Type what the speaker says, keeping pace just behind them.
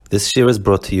This year is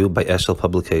brought to you by Eshel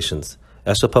Publications.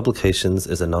 Eshel Publications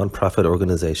is a non-profit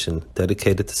organization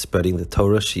dedicated to spreading the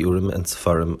Torah, Shiurim, and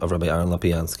Sefarim of Rabbi Aaron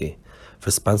Lopiansky. For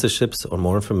sponsorships or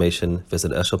more information,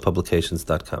 visit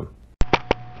eshelpublications.com.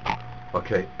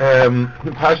 Okay. In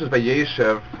Parshas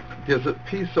VaYeishev, there's a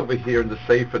piece over here in the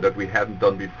Sefer that we hadn't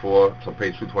done before. It's on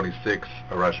page 226,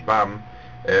 a Rashbam.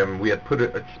 We had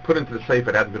it's put into the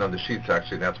Sefer. It hadn't been on the sheets,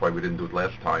 actually. That's why we didn't do it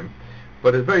last time.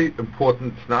 But it's very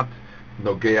important. It's not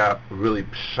Nogea really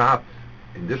pshat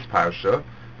in this parsha,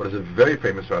 but it's a very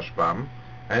famous Rashbam,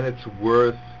 and it's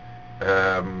worth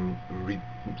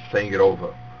saying it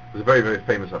over. It's a very, very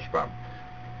famous Rashbam.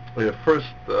 First,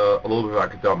 a little bit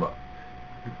of Akadama.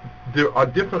 There are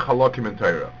different halakim in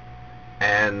Torah,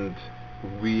 and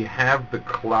we have the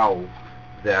klal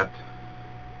that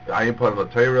I am part of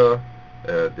the Torah.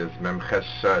 There's mem ches,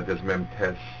 there's mem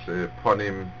tes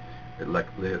ponim, like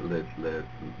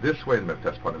this way, and mem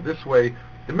tes ponim this way.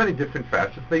 There are many different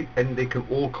facets, and they can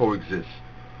all coexist.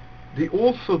 They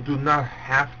also do not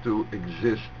have to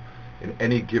exist in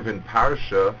any given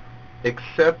parasha,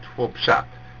 except for pshat.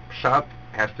 Pshat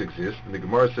has to exist, and the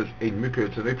Gemara says ein mikra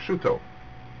yitzadei pshuto.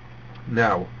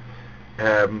 Now,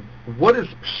 what is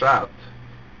pshat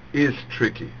is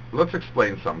tricky. Let's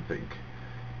explain something.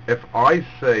 If I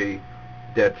say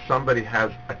that somebody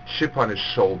has a chip on his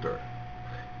shoulder,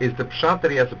 is the pshat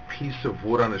that he has a piece of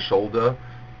wood on his shoulder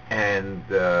and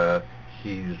and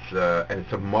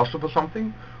it's a muscle for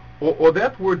something, or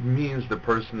that word means the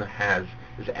person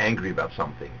is angry about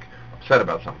something, upset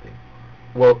about something?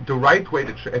 Well, the right way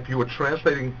if you were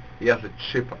translating he has a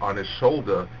chip on his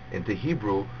shoulder into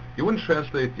Hebrew, you wouldn't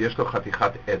translate yesh lo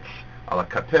chatichat etz ala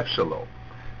katef shelo.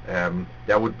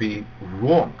 That would be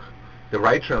wrong. The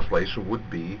right translation would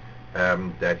be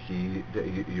that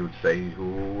you would say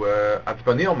who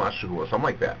atzbani al mashu or something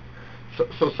like that.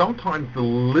 So sometimes the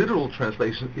literal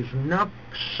translation is not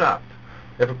pshat.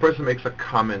 If a person makes a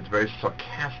comment very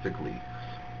sarcastically,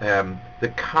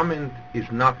 the comment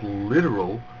is not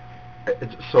literal.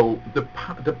 So the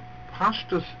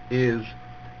pashtus is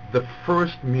the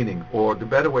first meaning, or the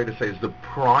better way to say is the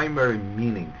primary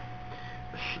meaning.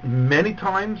 Many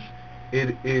times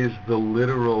it is the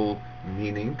literal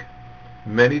meaning.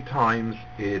 Many times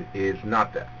it is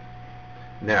not that.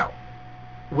 Now,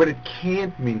 when it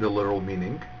can't mean the literal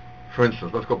meaning, for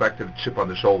instance, let's go back to the chip on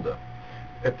the shoulder.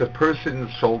 If the person's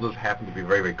shoulders happen to be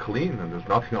very, very clean and there's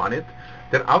nothing on it,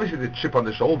 then obviously the chip on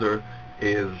the shoulder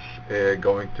is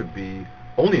going to be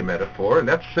only a metaphor, and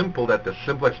that's simple. That's the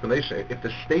simple explanation. If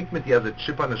the statement he has a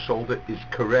chip on his shoulder is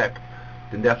correct,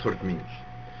 then that's what it means.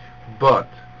 But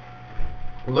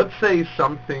let's say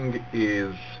something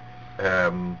is,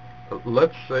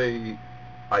 let's say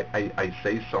I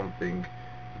say something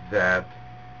that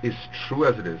is true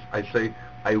as it is. I say,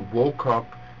 I woke up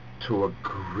to a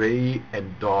gray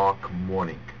and dark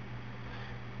morning,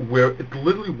 where it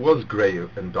literally was gray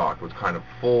and dark. It was kind of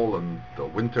fall and the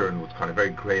winter, and it was kind of very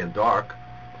gray and dark.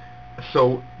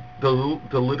 So the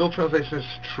literal translation is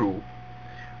true.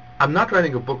 I'm not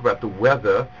writing a book about the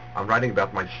weather. I'm writing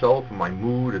about myself and my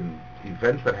mood and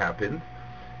events that happened.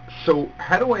 So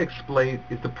how do I explain,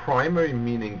 is the primary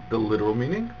meaning the literal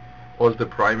meaning, or is the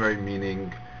primary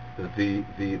meaning the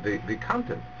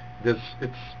content? It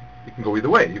can go either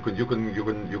way. You can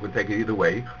take it either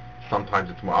way. Sometimes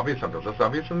it's more obvious, sometimes less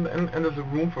obvious, and there's a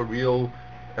room for real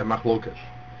machlokas.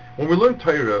 When we learn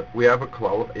Torah, we have a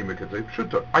klal of ein mikra yitzadei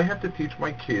pshuto. I have to teach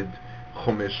my kid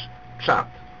chumash pshat,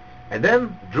 and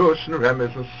then drush and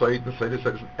remes and soit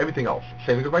and everything else.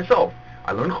 Same thing with myself.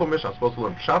 I learn chumash. I'm supposed to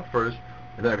learn pshat first,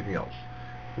 and then everything else.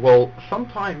 Well,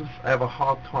 sometimes I have a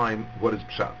hard time. What is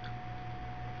pshat?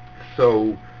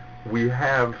 So we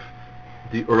have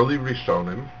the early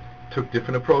Rishonim took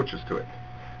different approaches to it.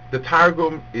 The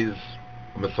Targum is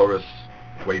a Masoros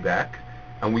way back,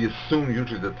 and we assume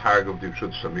usually the Targum of the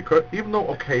Pshut Shamikra, even though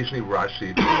occasionally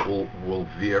Rashi will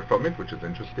veer from it, which is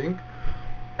interesting.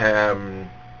 And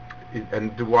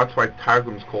that's why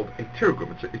Targum is called a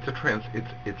Tirgum. It's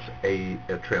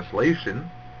a translation.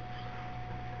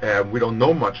 We don't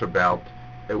know much about.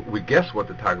 We guess what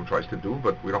the Targum tries to do,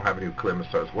 but we don't have any clear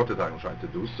messages what the Targum is trying to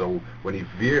do. So when he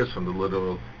veers from the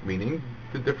literal meaning,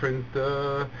 the different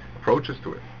approaches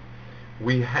to it.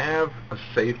 We have a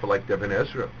sefer like Devin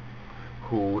Ezra,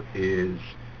 who is,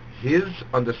 his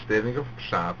understanding of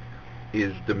Pshat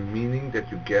is the meaning that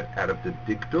you get out of the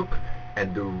dikduk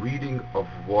and the reading of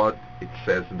what it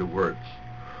says in the words.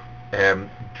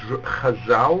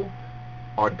 Chazal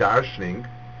are darshaning.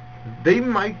 They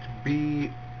might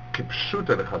be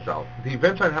kipshuta the Chazal. The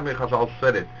events on how many Chazal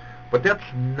said it, but that's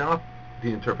not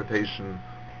the interpretation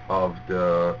of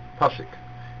the pasuk,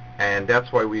 and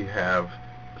that's why we have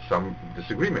some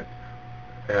disagreement.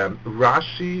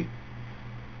 Rashi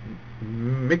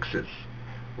mixes.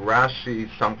 Rashi,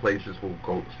 some places will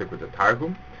go stick with the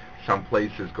Targum, some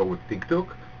places go with Dikduk.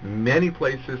 Many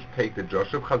places take the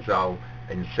Drush of Chazal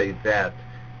and say that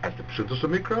as the Pshutos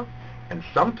Mikra, and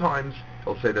sometimes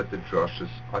he'll say that the drushes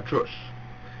are drush.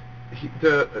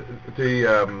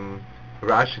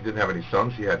 Rashi didn't have any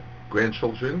sons; he had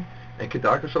grandchildren, and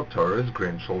Kedarkas HaTorah, his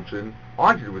grandchildren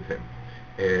argued with him.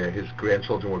 His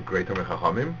grandchildren were great Talmidei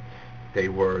Chachamim. They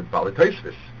were Balei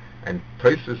Tosfos, and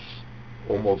Tosfos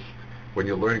almost, when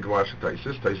you're learning Gemara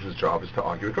Tosfos' job is to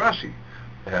argue with Rashi.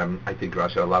 I think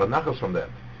Rashi had a lot of nachas from that,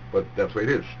 but that's what it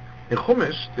is. In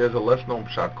Chumash, there's a less-known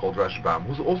pshat called Rashbam,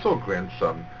 who's also a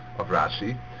grandson of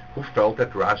Rashi, who felt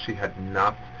that Rashi had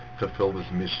not fulfilled his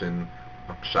mission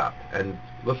of pshat. And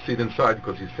let's see it inside,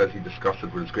 because he says he discussed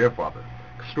it with his grandfather.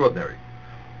 Extraordinary.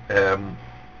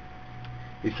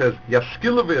 He says,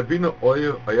 Yaskila ve'avinu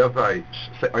oyavai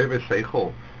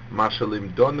seichel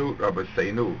mashalim donu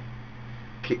rabbeseinu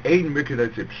ki ein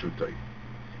mikinetzi pshutoi.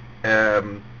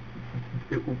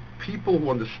 People who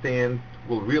understand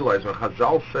will realize when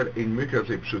Chazal said ein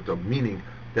mikinetzi pshuto, meaning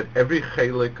that every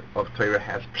chelik of Torah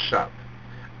has pshat.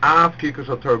 Af kikus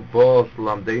HaTorah bos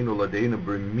lamdeinu ladeinu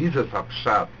b'remizas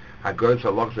ha-pshat hagoyz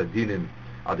halach zadinim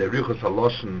ad erichus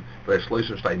haloshen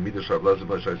v'eshloishim shtayim midash ha-blazim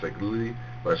v'eshloishim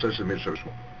v'eshloishim midash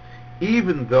ha-shmo.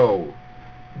 Even though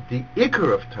the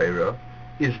ikar of Torah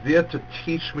is there to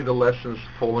teach me the lessons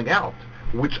falling out,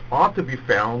 which ought to be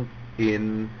found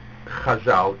in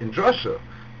Chazal, in Drasha.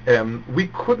 We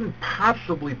couldn't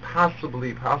possibly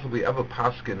ever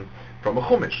paskin from a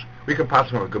Chumash. We can pass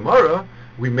from a Gemara.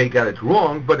 We may get it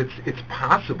wrong, but it's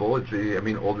possible. All the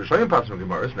Rishonim pass from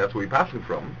Gemaras, and that's where we pass it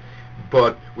from.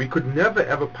 But we could never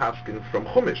ever paskin from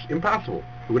Chumash. Impossible.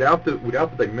 Without the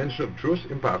dimension of Drus,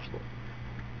 impossible.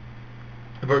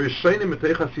 VaYeishev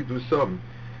miteichasidusam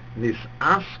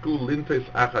nisasku lintes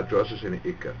achad drushes in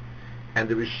ikka. And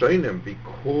the Rishonim,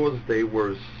 because they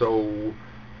were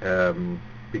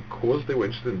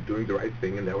interested in doing the right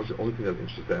thing, and that was the only thing that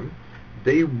interested them,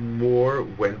 they more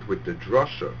went with the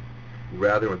drasha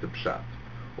rather than with the pshat.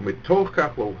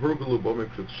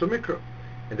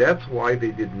 And that's why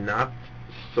they did not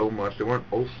so much, they weren't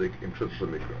osik in pshat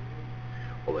mikra.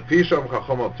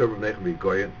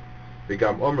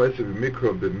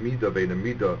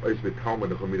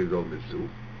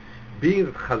 Being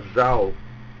that Chazal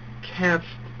cast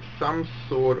some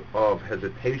sort of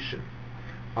hesitation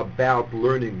about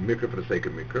learning mikra for the sake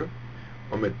of mikra,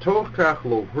 and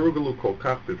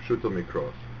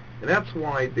that's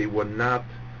why they were not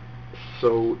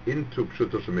so into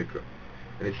pshutos mikra.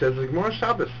 And he says, Gemara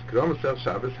Shabbos,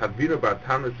 Havina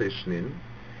Bartan Shnin,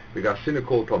 we got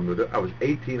Sinakol Talmudah. I was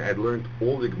 18, I had learned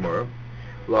all the Gemara,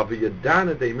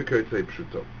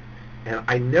 and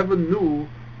I never knew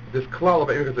this klal of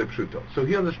mikra pshuto. So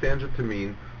he understands it to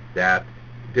mean that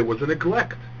there was a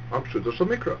neglect on pshutos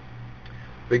mikra.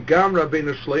 V'gam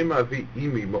Rabbeinu Shlomo avi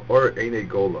imi ma'or einei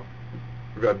gola.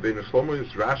 Rabbeinu Shlomo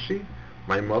is Rashi,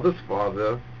 my mother's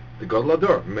father, the Gadol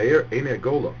Hador, Meir einei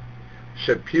gola.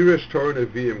 Shepirish Torah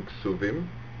neviim ksuvim.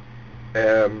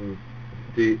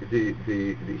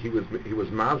 He was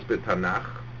mazbet Tanach.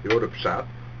 He wrote a pshat.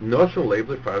 Noson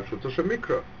leibli far pshutos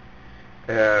mikra.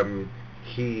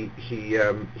 He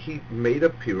made a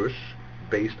pirush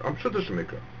based on pshutos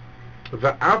mikra.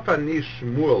 Va'af ani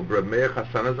Shmuel b'Rameir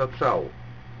Chasan Zatzal.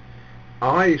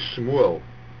 I, Shmuel,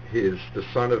 the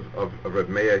son of Reb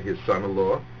Meir, his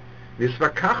son-in-law,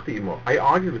 nisvakachti imo. I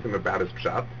argued with him about his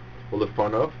pshat,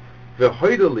 ulefonov,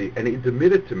 v'hoydeli, and he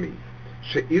admitted to me,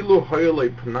 she'ilu hoyolei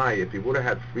pnai, if he would have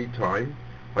had free time,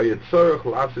 hayetzorach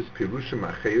lasis pirushim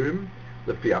acherim,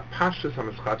 lefi apashas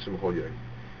hamischachim hoyoy.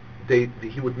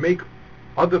 He would make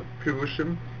other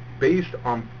pirushim based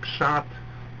on pshat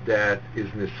that is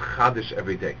nischadish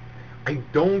every day. I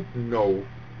don't know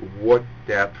what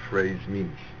that phrase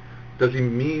means. Does it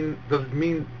mean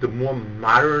the more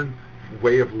modern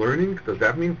way of learning? Does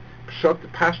that mean pshat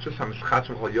pashtus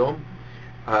hamischachim kol yom?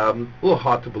 A little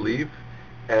hard to believe.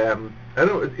 I don't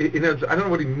know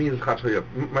what he means.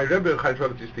 My Rebbe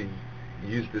HaTorah used to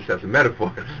use this as a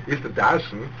metaphor. He used to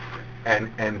darshan,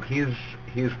 and his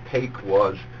take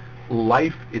was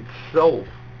life itself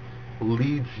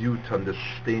leads you to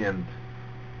understand.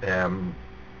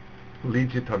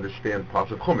 Leads you to understand parts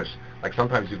of Chumash. Like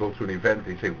sometimes you go through an event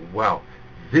and you say, "Wow,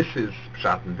 this is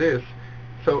pshat and this."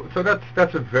 So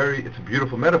it's a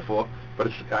beautiful metaphor, but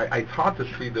it's hard to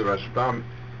see the Rashbam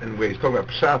and where he's talking about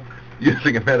pshat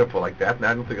using a metaphor like that. And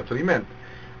I don't think that's what he meant.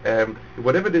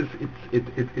 Whatever it is,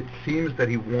 it seems that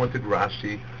he wanted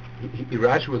Rashi.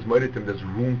 Rashi was moited him. There's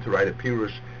room to write a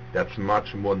pirush that's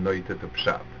much more noited to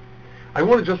pshat. I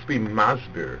want to just be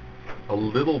masbir a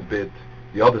little bit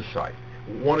the other side.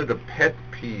 One of the pet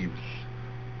peeves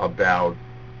about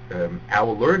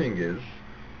our learning is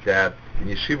that in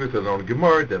yeshivas they don't learn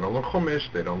Gemara, they don't learn Chumash,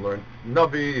 they don't learn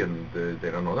Navi, and they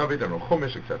don't know Navi, they don't know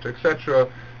Chumash, etc., etc.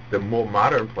 The more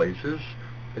modern places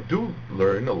do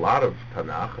learn a lot of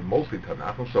Tanakh, and mostly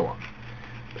Tanakh, and so on.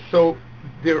 So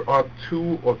there are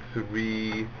two or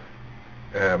three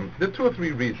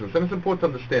reasons, and it's important to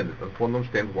understand it. It's important to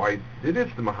understand why it is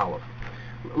the Mahalach.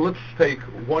 Let's take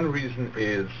one reason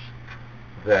is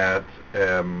that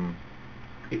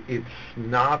it's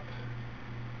not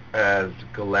as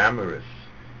glamorous.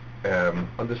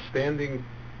 Understanding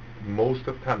most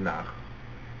of Tanakh,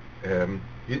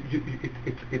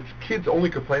 it's kids only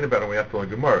complain about it when we have to learn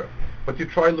Gemara. But you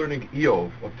try learning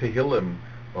Eov or Tehillim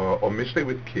or Mishnah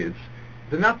with kids,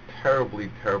 they're not terribly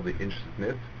interested in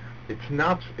it. It's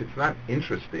not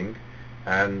interesting,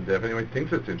 and if anyone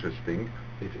thinks it's interesting,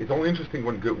 it's only interesting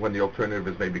when the alternative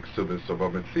is maybe Ksubis or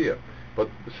Bava Metzia. But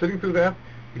sitting through that,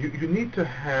 you need to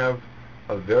have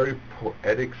a very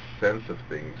poetic sense of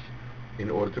things in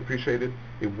order to appreciate it.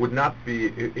 It would not be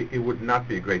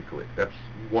a great click. That's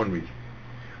one reason.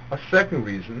 A second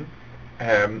reason,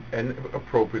 and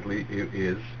appropriately,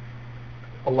 is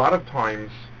a lot of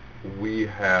times we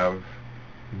have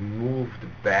moved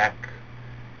back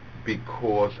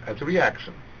because, as a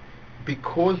reaction,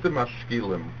 because the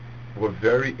Maskilim were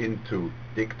very into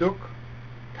Dikduk,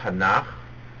 Tanakh,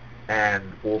 and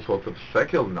all sorts of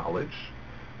secular knowledge,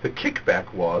 the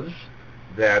kickback was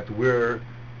that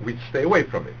we'd stay away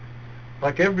from it.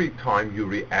 Like every time you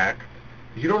react,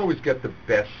 you don't always get the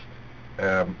best,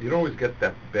 you don't always get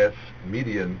that best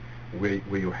median where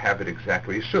you have it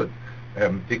exactly as you should.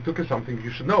 Dikduk is something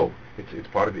you should know. It's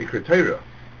part of Ikra Torah.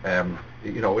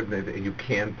 You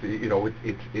can't,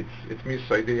 it's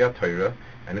Yesodei HaTorah,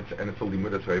 and it's a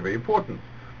limud that's very, very important.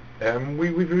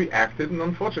 We've reacted, and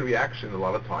unfortunately reaction a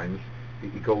lot of times,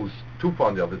 it goes too far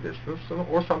in the other distance,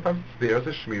 or sometimes it's there as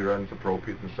a shmira and it's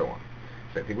appropriate and so on.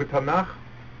 Same thing with Tanakh,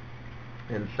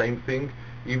 and same thing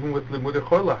even with Limud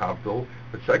Echol Havdol,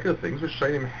 with secular things,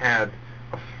 Rishonim had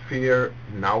a fair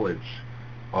knowledge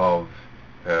of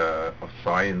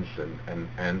science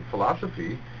and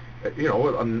philosophy, a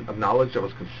knowledge that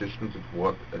was consistent with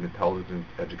what an intelligent,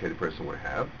 educated person would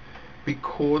have.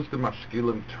 Because the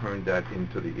Maskilim turned that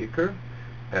into the Iker,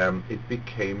 it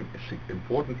became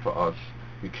important for us.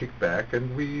 We kicked back,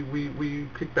 and we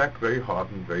kicked back very hard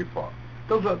and very far.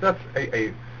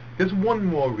 There's one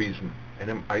more reason,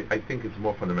 and I think it's a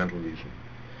more fundamental reason.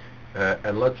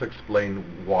 And let's explain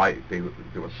why they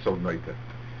were so noted.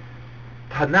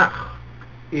 Tanakh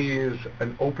is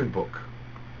an open book,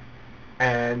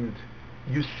 and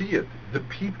you see it. The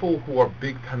people who are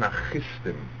big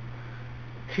Tanakhistim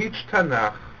teach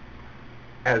Tanakh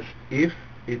as if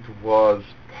it was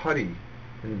putty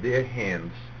in their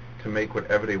hands to make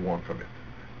whatever they want from it.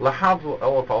 Lahavdol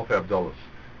elef alfei abdolos.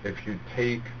 If you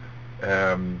take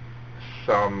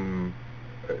some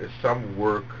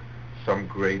work, some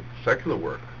great secular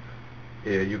work,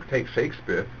 you take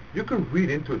Shakespeare, you can read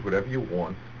into it whatever you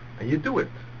want, and you do it.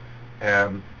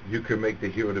 You can make the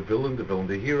hero the villain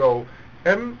the hero,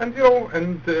 and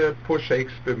poor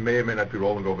Shakespeare may or may not be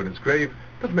rolling over in his grave.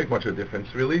 Doesn't make much of a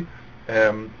difference, really.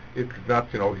 It's not,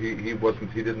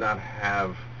 he did not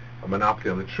have a monopoly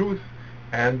on the truth,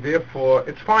 and therefore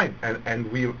it's fine.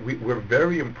 And we're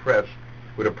very impressed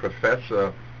with a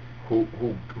professor who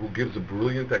gives a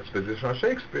brilliant exposition on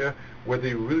Shakespeare, whether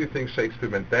you really think Shakespeare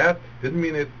meant that, didn't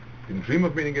mean it, didn't dream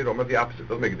of meaning it, or meant the opposite.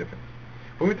 Doesn't make a difference.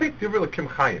 When we take Divrei Elokim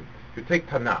Chaim, you take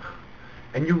Tanakh,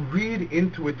 and you read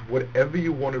into it whatever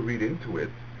you want to read into it,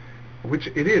 which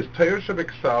it is. Torah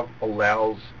Shebeksav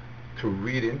allows to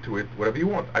read into it whatever you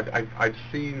want. I've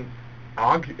seen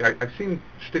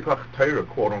shtiklach Torah,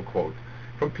 quote unquote,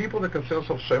 from people that consider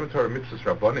themselves Shem Torah Mitzvahs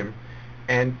Rabbanim,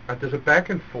 and there's a back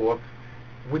and forth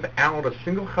without a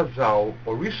single Chazal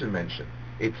or Rishon mention.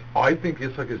 It's, I think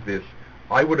Yitzchak is this.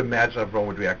 I would imagine Avram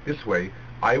would react this way.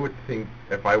 I would think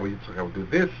if I were Yitzchak I would do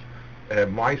this.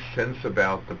 My sense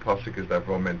about the pasuk is that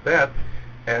Avram meant that,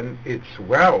 and it's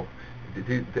wow.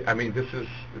 I mean, this is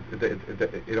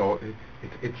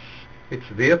it's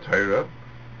their Torah,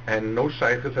 and no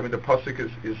shaykhs. I mean, the pasuk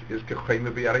is kechayim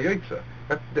b'yarayotza.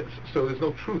 So there's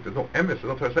no truth. There's no emes. There's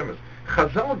no Torah emes.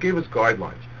 Chazal gave us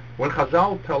guidelines. When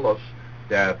Chazal tell us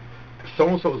that so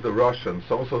and so is the Rosh and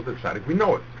so and so is the Tzaddik, we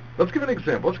know it. Let's give an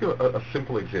example. Let's give a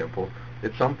simple example.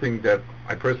 It's something that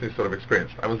I personally sort of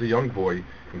experienced. I was a young boy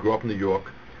and grew up in New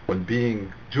York when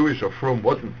being Jewish or Frum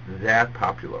wasn't that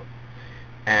popular.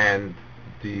 And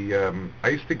I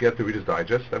used to get the Reader's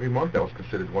Digest every month. That was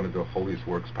considered one of the holiest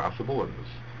works possible, and it was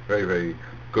very, very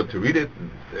good to read it. And,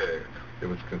 it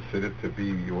was considered to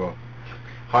be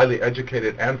highly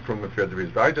educated and from a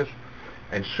Yesodei's Digest.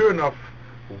 And sure enough,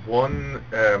 one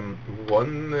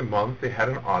month they had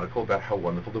an article about how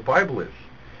wonderful the Bible is.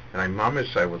 And I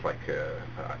was like,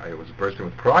 I was bursting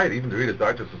with pride. Even the Reader's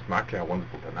Digest was marking how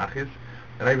wonderful Tanakh is.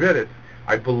 And I read it.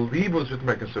 I believe it was written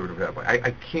by a conservative rabbi.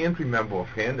 I can't remember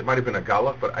offhand. It might have been a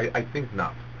Galach, but I think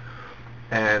not.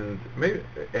 And maybe,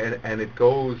 and it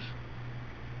goes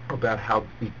about how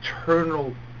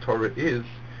eternal Torah is,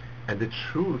 and the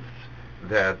truths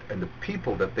that and the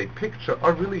people that they picture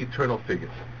are really eternal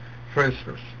figures. For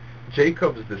instance,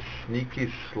 Jacob is this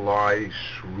sneaky, sly,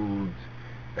 shrewd,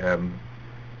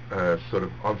 sort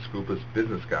of unscrupulous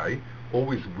business guy,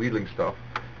 always wheedling stuff.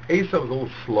 Esau is a little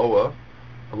slower,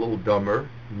 a little dumber,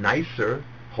 nicer,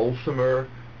 wholesomer,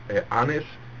 honest,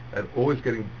 and always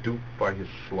getting duped by his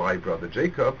sly brother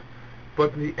Jacob.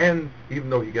 But in the end, even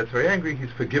though he gets very angry,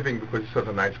 he's forgiving because he's such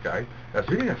a nice guy. I was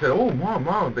reading, I said, "Oh,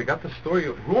 Mom, they got the story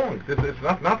wrong. It's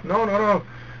not, no."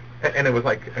 And it was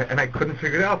like, and I couldn't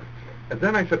figure it out. And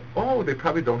then I said, "Oh, they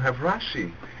probably don't have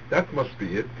Rashi. That must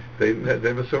be it. They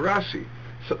never saw Rashi."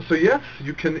 So yes,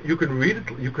 you can read it.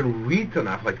 You can read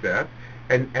Tanakh like that,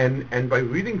 and by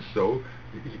reading so,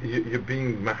 you're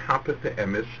being mahapet to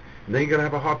emes. And then you're going to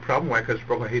have a hard problem. Why? Because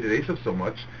Baruch hated Esau so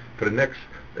much. For the next,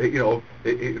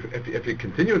 if you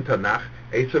continue in Tanakh,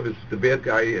 Esau is the bad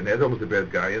guy and Edom is the bad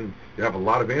guy, and you have a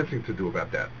lot of answering to do about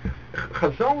that.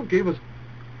 Chazal gave us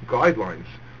guidelines,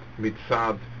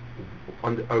 mitzad,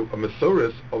 on a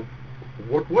Masoros of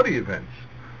what were the events.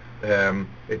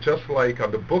 It's just like on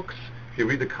the books. If you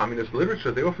read the communist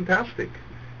literature, they were fantastic.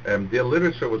 Their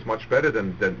literature was much better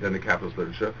than the capitalist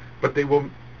literature, but they were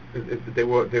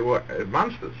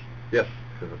monsters. Yes.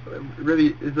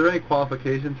 Really, is there any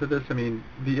qualification to this? I mean,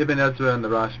 the Ibn Ezra and the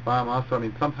Rashbam also, I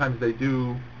mean, sometimes they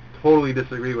do totally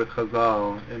disagree with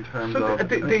Chazal in terms of...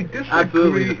 They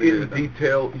disagree in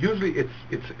detail. Usually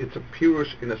it's a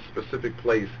pirush in a specific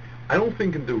place. I don't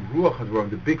think in the Ruach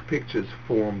HaDvarim, the big picture is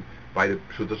formed by the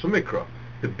Pshutas Mikra.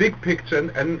 The big picture,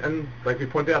 and like we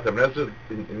pointed out, Ibn Ezra,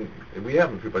 we have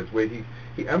in a few places where he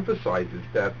emphasizes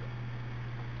that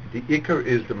the Iker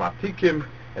is the Matikim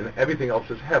and everything else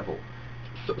is Hevel.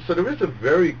 So there is a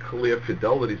very clear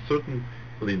fidelity, certainly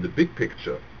in the big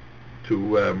picture,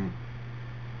 to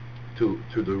the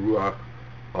Ruach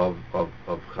of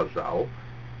Chazal,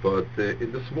 but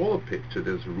in the smaller picture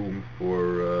there's room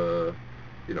for,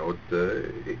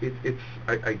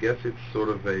 I guess it's sort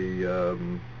of a,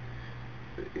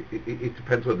 it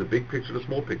depends on the big picture, the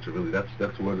small picture, really.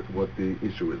 That's what the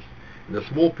issue is. In the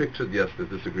small picture, yes, there's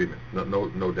disagreement,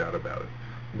 no doubt about it.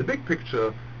 In the big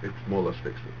picture, it's more or less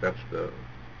fixed. That's the...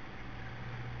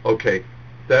 Okay,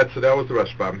 that was the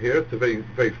Rashbam here. It's a very,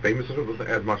 very famous, it doesn't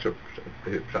add much of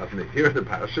here in the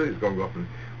parasha, he's going off,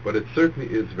 but it certainly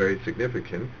is very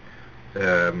significant.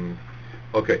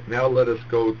 Okay, now let us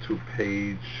go to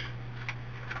page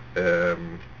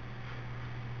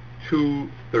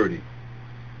 230.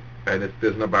 And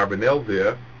there's an Abarbanel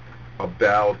there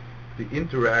about the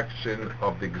interaction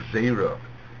of the Gzeira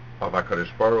of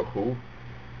HaKadosh Baruch Hu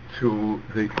to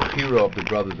the Bechira of the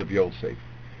brothers of Yosef.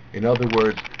 In other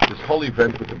words, this whole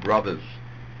event with the brothers,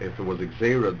 if it was a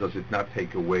Gzeira, does it not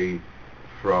take away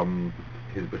from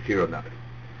his Bechira now?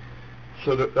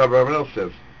 So the Abarbanel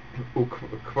says,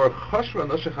 Ukvar chashva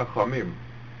noshe chachamim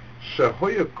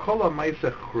shehoya kol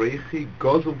ha'maaseh chreichi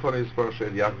gozum von Yisbar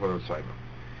she'el Yaakov and Simon.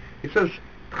 He says,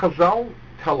 Chazal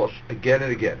tell us again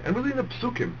and again, and really in the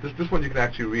Psukim, this one you can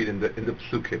actually read in the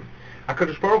Psukim.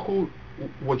 HaKadosh Baruch Hu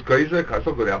was Geizer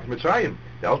Chazal go down to Mitzrayim.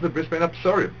 That was the bris ben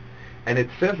Absarim. And it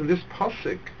says in this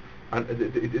pasuk, and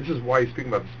this is why he's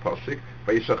speaking about this pasuk,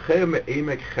 VaYeishev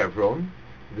me'emek Chevron.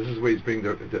 This is where he's bringing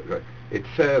the it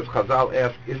says, Chazal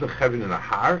asks, is a Chevron in a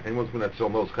har? Anyone's going to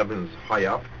knows Chevron is high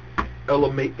up.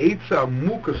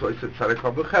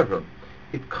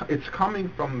 It's coming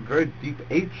from very deep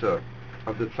Eitzah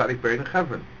of the Tzadik Berein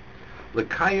Chevron.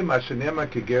 L'kayim ashenema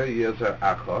keger yezer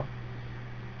acha.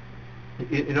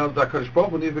 You know, the HaKadosh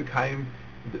Baruch Hu never came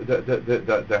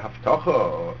the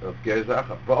haftacha of ger yezer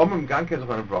acha. Va'omim ganken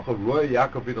zechan bracha roy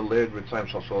Yaakov vida lered mitzayim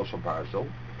shal shalosh barzel.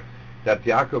 That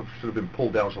Yaakov should have been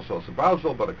pulled down shal shalosh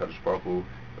barzel, but the HaKadosh Baruch Hu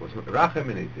was rachem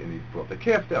and he brought the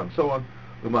calf down, and so on.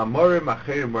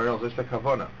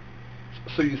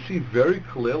 So you see very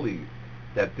clearly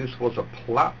that this was a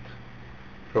plot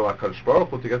for HaKadosh Baruch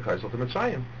Hu to get Kaisel to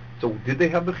Mitzrayim. So did they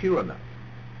have the Bechira or not?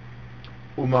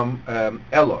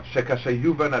 Elo,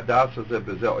 shekashayu ben adas hazeh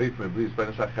bezeh oif meblis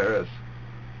ben acheres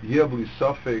yeh bli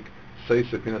sofek seis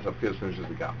sepinas apkir smishes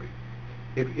legamri.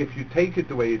 If you take it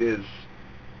the way it is,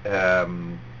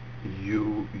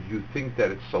 you think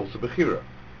that it's Solsa Bechira.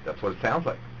 That's what it sounds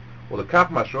like. Well, the Kach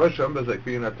Mashrosh Shamba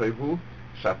Zekvina Tevu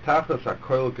Shatachas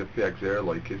HaKoil Kefi Agzer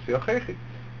Lo Yikisi Yochechi.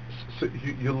 So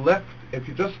you're left, if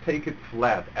you just take it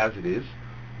flat as it is,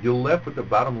 you're left with the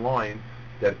bottom line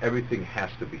that everything has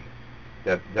to be,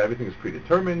 that everything is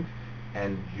predetermined,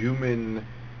 and human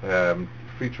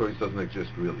free choice doesn't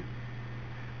exist really.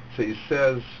 So he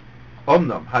says,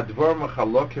 Omnam Hadvar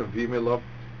Machalokim Vimilov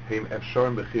Heim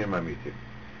Efshorim Bechir Mamitim.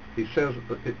 He says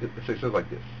like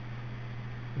this: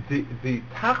 the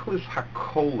Tachlis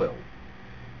HaKolel,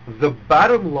 the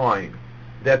bottom line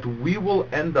that we will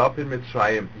end up in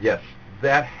Mitzrayim, yes,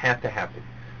 that had to happen.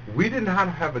 We did not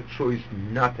have a choice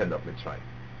not to end up in Mitzrayim.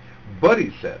 But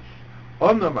he says,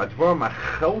 but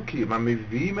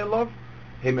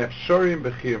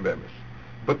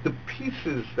the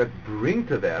pieces that bring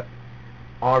to that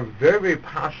are very, very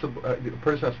possible. The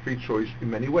person has free choice in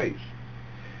many ways.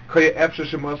 Yosef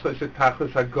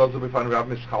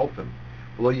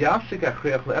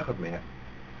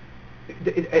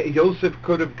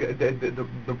could have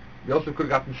Yosef could have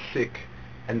gotten sick,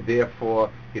 and therefore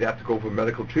he'd have to go for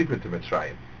medical treatment to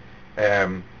Mitzrayim.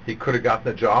 He could have gotten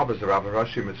a job as a Rabbi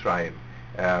Rashi in Mitzrayim.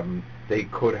 They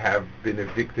could have been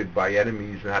evicted by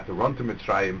enemies and had to run to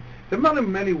Mitzrayim. There are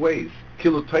many ways. It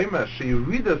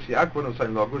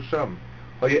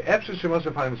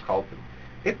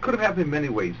could have happened in many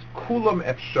ways. Kulam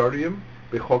efshariim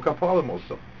b'chok hapalim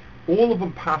also. All of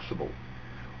them possible.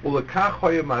 So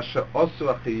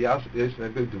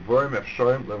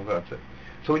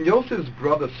when Yosef's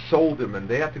brothers sold him and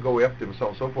they had to go after him, so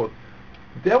on and so forth,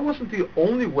 that wasn't the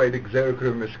only way the Gzera could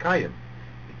have miskayim.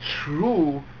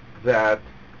 True that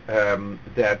the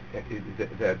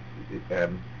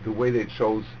way they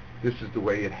chose, this is the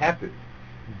way it happened,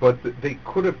 but they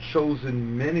could have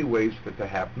chosen many ways for it to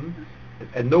happen,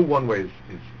 and no one way is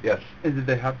yes. And did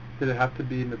it have to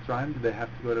be Mitzrayim? Did they have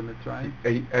to go to Mitzrayim?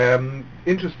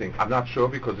 Interesting. I'm not sure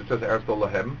because it says Eretz Lo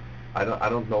Lahem. I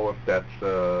don't know if that's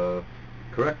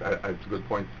correct. It's a good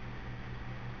point.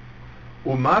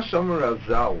 Uma Shomer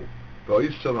Azal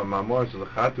V'Oisam Mamor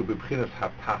Zechatu B'Bchinas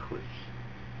HaTachlis.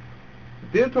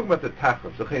 They're talking about the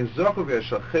Tachlis. V'chein Zochu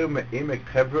V'Yashalcheu Me'emek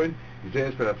Hebron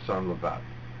Gzeres V'Rapsam Levad.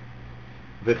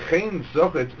 V'chein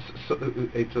Zochu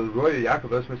it's a Roya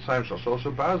Yaakov Es Mitzrayim Shal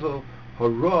Shosha Bazel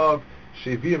Horov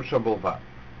Sheviim Sham Bolvad.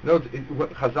 Note,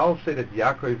 Chazal say that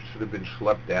Yaakov should have been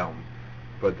schlepped down,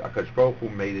 but Akash Baruch Hu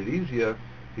made it easier.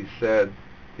 He said,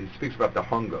 he speaks about the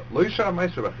hunger. Lo Yishar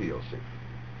Meiser Achi Yosef.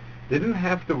 They didn't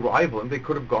have to rival him. They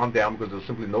could have gone down because there was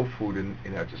simply no food in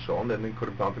Eretz Yisrael, and then they could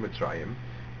have gone to Mitzrayim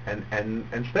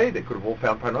and stayed. They could have all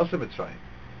found Parnasa Mitzrayim.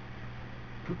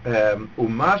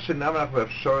 Uma Shenamach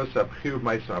V'Efshoros Abchir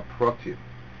Meiser Aprotiv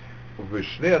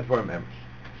V'Shnei Advarim Emes.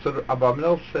 So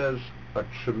Abarbanel says a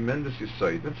tremendous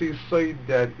Yesodei. That's a Yesodei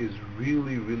that is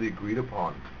really, really agreed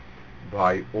upon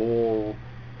by all,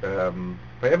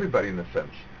 by everybody in a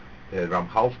sense.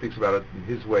 Ramchal speaks about it in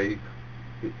his way.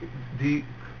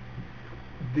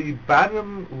 The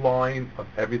bottom line of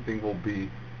everything will be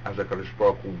as HaKadosh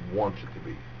Baruch Hu wants it to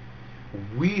be.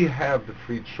 We have the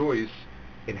free choice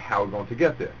in how we're going to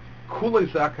get there. Kulei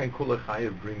Zakai and Kulei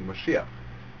Chayev bring Mashiach,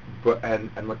 and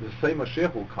like the same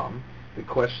Mashiach will come. The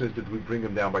question is, did we bring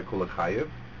him down by Kulei Chayev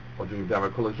or did we bring him down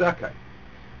by Kulei Zakai?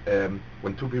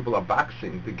 When two people are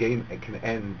boxing, the game can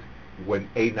end when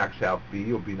A knocks out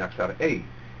B or B knocks out A.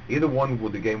 Either one,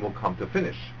 the game will come to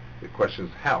finish. The question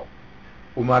is how.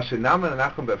 We believe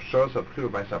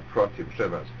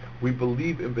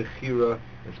in Bechira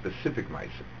and specific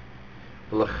Ma'asim.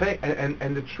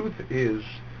 And the truth is,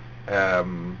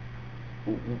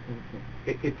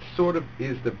 it sort of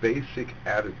is the basic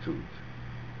attitude.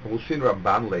 We'll see in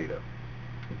Ramban later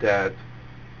that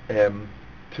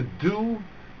to do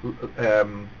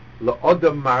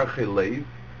la'odam marche leiv,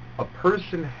 a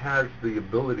person has the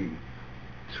ability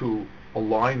to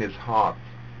align his heart,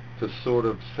 to sort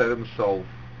of set himself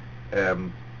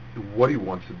what he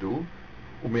wants to do.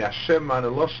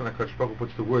 HaKadosh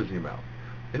puts the words in your mouth.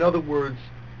 In other words,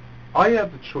 I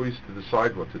have the choice to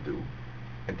decide what to do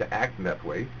and to act in that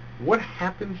way. What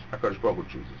happens, HaKadosh Baruch Hu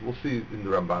chooses. We'll see in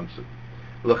the Ramban soon.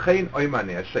 By the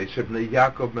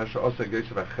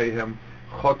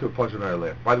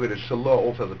way, the Shalah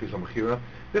also has a piece on Mechira.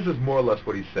 This is more or less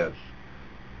what he says.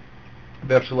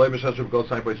 So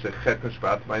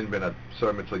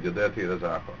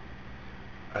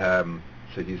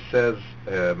he says,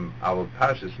 our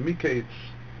Pashas Mikates,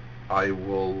 I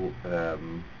will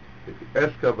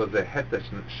Eska was a hetesh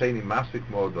sheni masik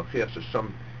mode or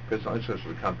some person.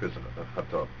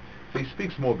 So he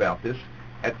speaks more about this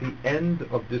at the end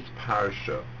of this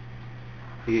parasha.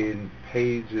 in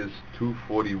pages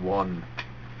 241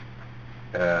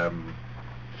 to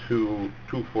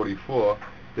 244,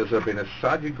 there's been a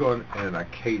Sadigon and an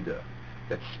Akeda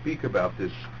that speak about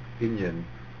this inyan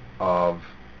of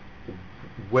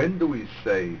when do we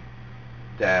say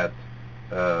that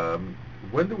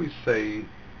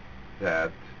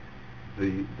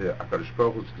the HaKadosh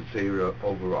Baruch Hu's Gezerah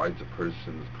overrides a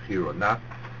person's Bechira, not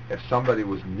if somebody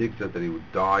was nigzah that he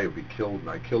would die or be killed and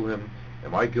I kill him,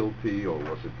 am I guilty or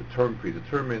was it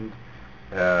predetermined?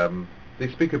 They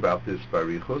speak about this by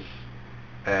Richuss,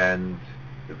 and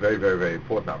very, very, very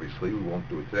important, obviously. We won't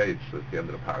do it today, it's at the end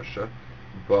of the parasha.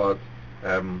 But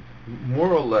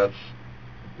more or less,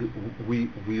 we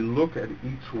look at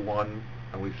each one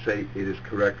and we say it is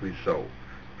correctly so.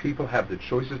 People have the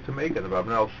choices to make, and the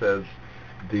Rabbanel says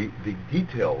the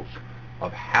details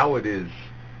of how it is,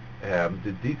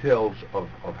 the details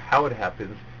of how it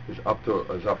happens is up to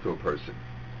a person.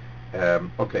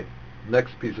 Okay,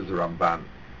 next piece is the Ramban.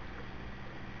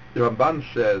 The Ramban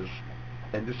says,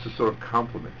 and this is sort of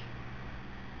compliment.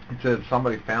 It says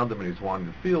somebody found him and he's wandering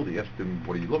in the field. He asked him,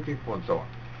 "What are you looking for?" and so on.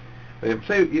 He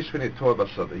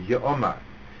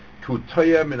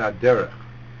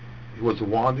was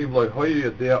wandering.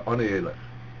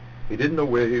 He didn't know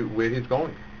where he's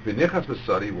going. He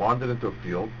wandered into a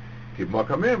field. He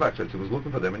was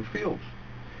looking for them in fields.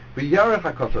 Why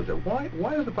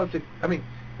is the pasuk? I mean,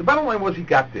 the bottom line was he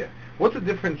got there. What's the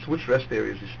difference which rest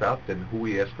areas he stopped and who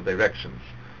he asked for directions?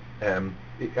 I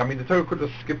mean, the Torah could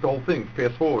have skipped the whole thing,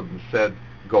 fast forward, and said,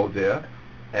 go there.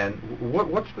 And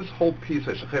what's this whole piece?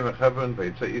 And so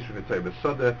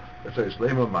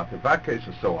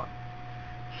on.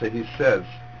 So he says,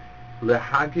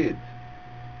 lehagid,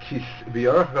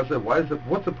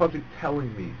 what's the pasuk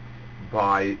telling me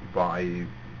by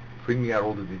bringing out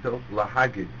all the details?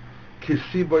 Lehagid,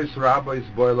 kisibois rabbis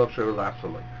boilov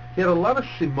sherulachsaloi. He had a lot of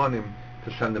simonim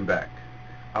to send him back.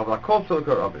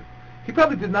 He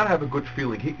probably did not have a good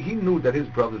feeling. He knew that his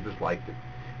brother disliked him.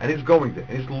 And he's going there,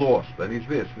 and he's lost, and he's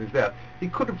this, and he's that. He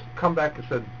could have come back and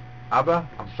said, Abba,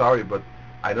 I'm sorry, but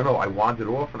I don't know, I wandered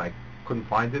off and I couldn't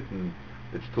find it, and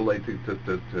it's too late to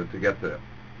get there.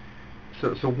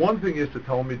 So one thing is to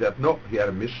tell me that, no, he had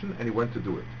a mission, and he went to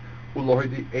do it.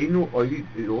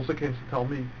 It also came to tell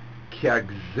me,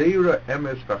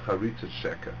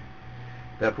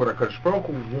 that what HaKadosh Baruch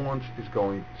Hu wants is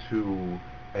going to,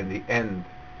 in the end,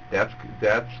 that's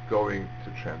going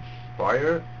to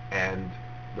transpire, and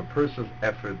the person's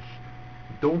efforts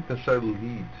don't necessarily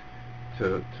lead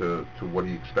to what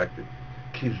he expected.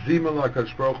 He was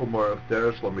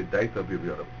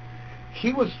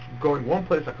going one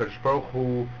place, HaKadosh Baruch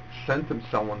Hu sent him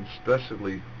someone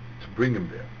specially to bring him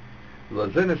there.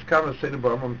 That's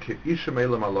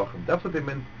what they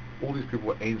meant, all these people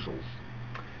were angels.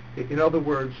 In other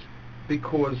words,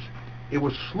 because it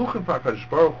was shluchim for HaKadosh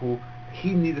Baruch Hu,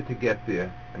 he needed to get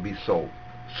there and be sold.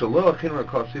 So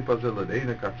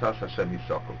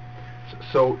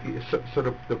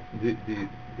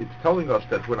it's telling us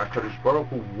that when HaKadosh Baruch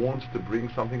Hu wants to bring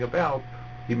something about,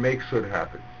 he makes sure it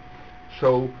happens.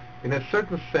 So in a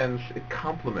certain sense, it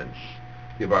complements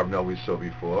the Abarbanel we saw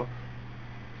before.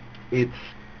 It's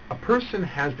a person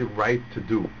has the right to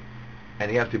do,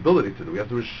 and he has the ability to do. He has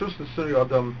the reshus l'sunei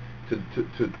adam to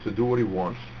do what he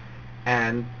wants,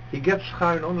 and he gets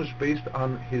schar and onush based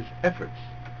on his efforts.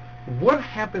 What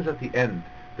happens at the end?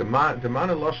 The man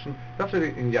lashon, that's what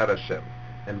in Yad Hashem,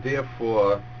 and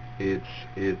therefore it's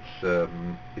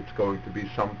going to be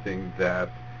something that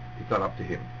it's not up to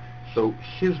him. So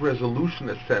his resolution,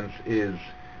 in a sense, is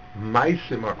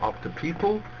ma'asim are up to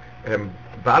people, and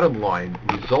bottom line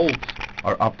results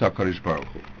are up to HaKadosh Baruch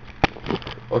Hu.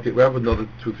 Okay, we have another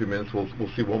 2-3 minutes. We'll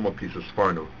see one more piece of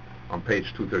Sfarno on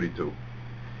page 232.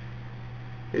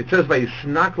 It says by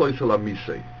Yisnak lo yisel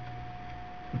amisei.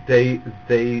 They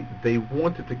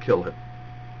wanted to kill him.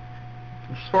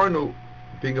 Sfarno,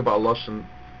 being a Baal Lashon,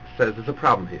 says there's a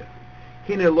problem here.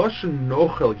 Hine Lashon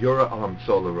nochel yora al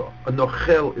hamtzolero. A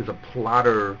nochel is a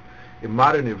plotter. In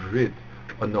modern Ivrit,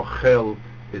 a nochel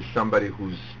is somebody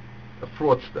who's a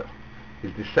fraudster.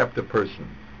 He's a deceptive person.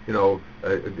 Why do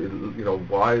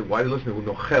you listen to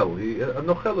nochel? A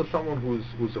nochel is someone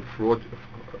who's a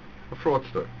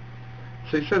fraudster.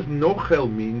 So he says nochel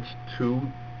means to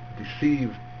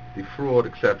deceive, defraud,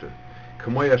 etc.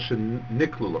 Kamoya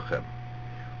sheniklu lachem.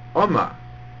 Oma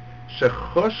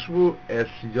shechoshvu es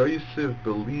Yosef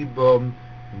belibam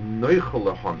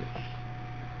noichel lahamis.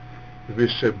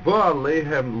 V'sheba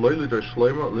aleihem loylider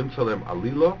shloima limtzalem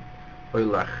alila oy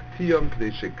lachtiyam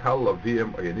k'dei shekal laviyem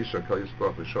oy yanisha kal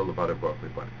yisbrach v'shol levada brach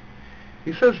lebani.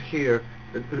 He says here,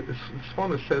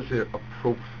 Sfona says here, a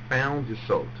profound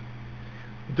yesod.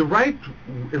 The right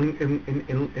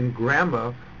in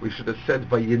grammar, we should have said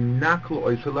vayinaklu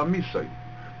oisel amisai.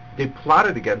 They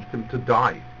plotted against him to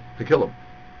die, to kill him.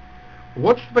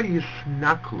 What's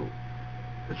vayisnaklu?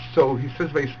 So he says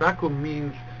vayisnaklu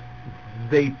means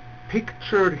they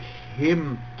pictured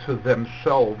him to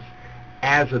themselves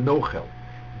as a nochel.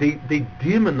 They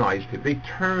demonized him. They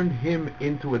turned him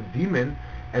into a demon,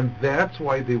 and that's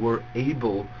why they were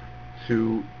able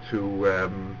to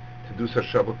do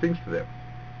such terrible things to them.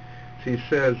 So he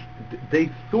says they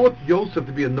thought Yosef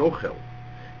to be a nochel.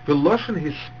 The lashon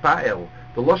hispa'el,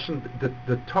 the lashon,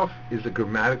 the tough is a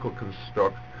grammatical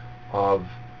construct of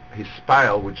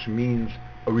hispa'el, which means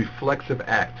a reflexive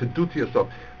act, to do to yourself.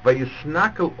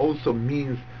 Vayisnakel also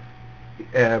means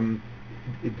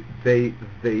they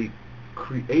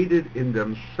created in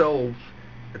themselves,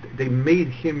 they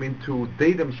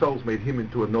themselves made him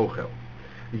into a nochel.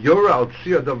 Yora al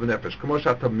tzir adav v'nefesh, k'mo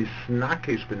shata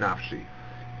misnakesh b'nafshi.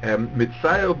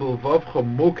 Mitzayer b'lvavcha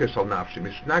mokesh al nafshi.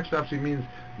 Misnakesh nafshi means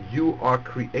you are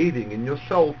creating in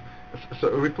yourself.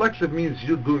 So reflexive means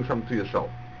you're doing something to yourself.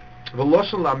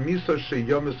 V'loshen la miso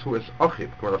sheyomis hu es achib,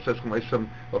 k'mo la says ch'maisam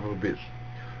of Rubiz.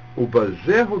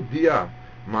 Ubazeh hodia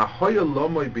ma hoya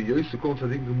lomoy b'yoysu kol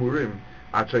tzadik gemurim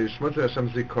at shayishmotze Hashem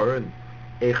zikaron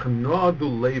ech noadu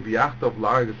leiv yachtav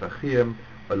la'arges achiem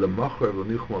alamachor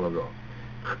v'nichmal aro.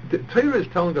 The Torah is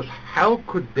telling us, how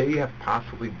could they have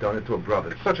possibly done it to a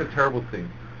brother? It's such a terrible thing.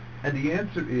 And the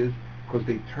answer is because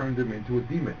they turned him into a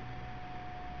demon.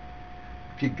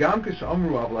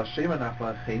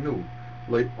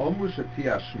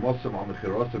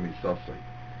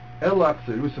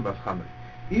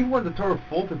 Even when the Torah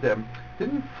faulted them, they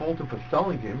didn't fault him for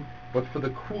selling him, but for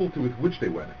the cruelty with which they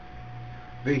went in.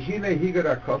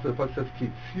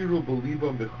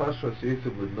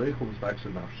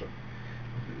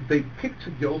 They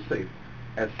pictured Yosef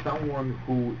as someone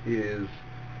who is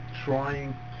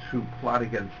trying to plot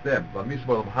against them. Or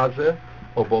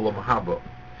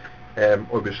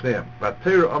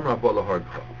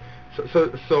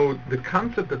So the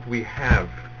concept that we have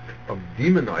of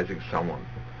demonizing someone.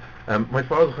 My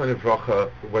father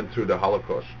went through the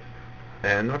Holocaust,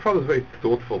 and my father was a very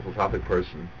thoughtful, philosophic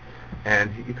person.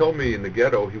 And he told me in the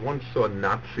ghetto he once saw a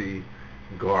Nazi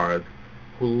guard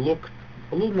who looked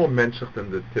a little more menschlich than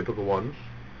the typical ones.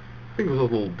 I think he was a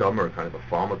little dumber, kind of a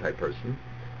farmer type person.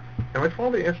 And my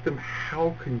father asked him,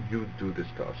 how can you do this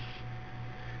to us?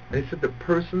 And he said the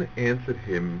person answered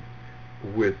him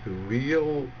with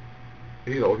real,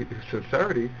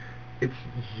 sincerity. It's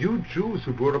you Jews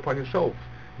who brought it upon yourselves.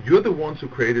 You're the ones who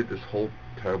created this whole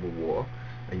terrible war,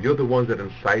 and you're the ones that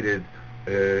incited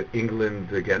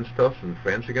England against us and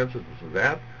France against us, this and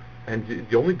that, and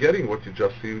you're only getting what you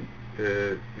justly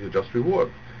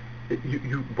reward.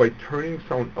 You by turning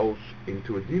someone else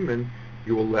into a demon,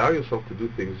 you allow yourself to do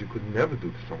things you could never do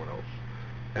to someone else.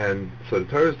 And so the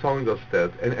Torah is telling us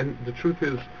that, and the truth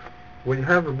is, when you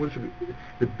have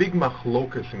the big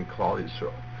machlokas in Klal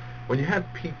Yisrael, when you had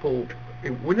people,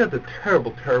 when you had the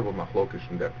terrible machlokas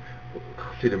in them,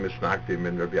 Chassidim Misnagdim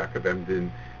and Rabbi Yaakov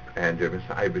Emden and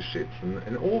Mr. Eibeshitz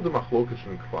and all the machlokas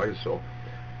in Klal Yisrael,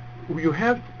 you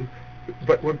have,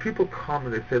 but when people come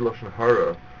and they say Lashon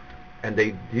Hara and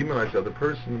they demonize the other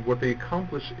person, what they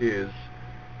accomplish is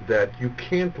that you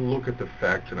can't look at the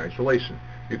facts in isolation.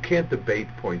 You can't debate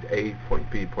point A, point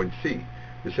B, point C.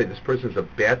 You say this person is a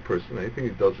bad person, anything he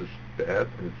does is bad,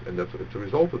 and it's a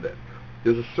result of that.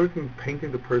 There's a certain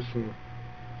painting the person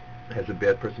as a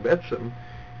bad person, Betzim,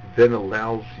 then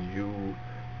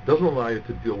doesn't allow you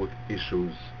to deal with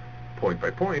issues point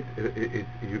by point. You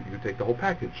take the whole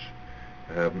package.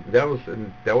 That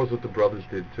was what the brothers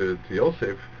did to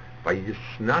Yosef. By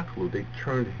Yisnaklu, they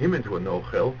turned him into a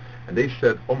nochel, and they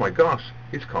said, "Oh my gosh,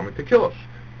 he's coming to kill us.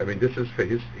 I mean, this is for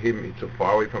him. He's so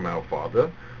far away from our father.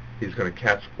 He's going to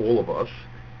catch all of us,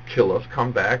 kill us,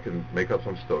 come back, and make up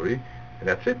some story, and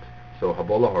that's it." So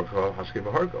Habola Harka Hashke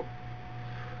Vahargo.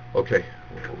 Okay,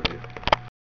 over here.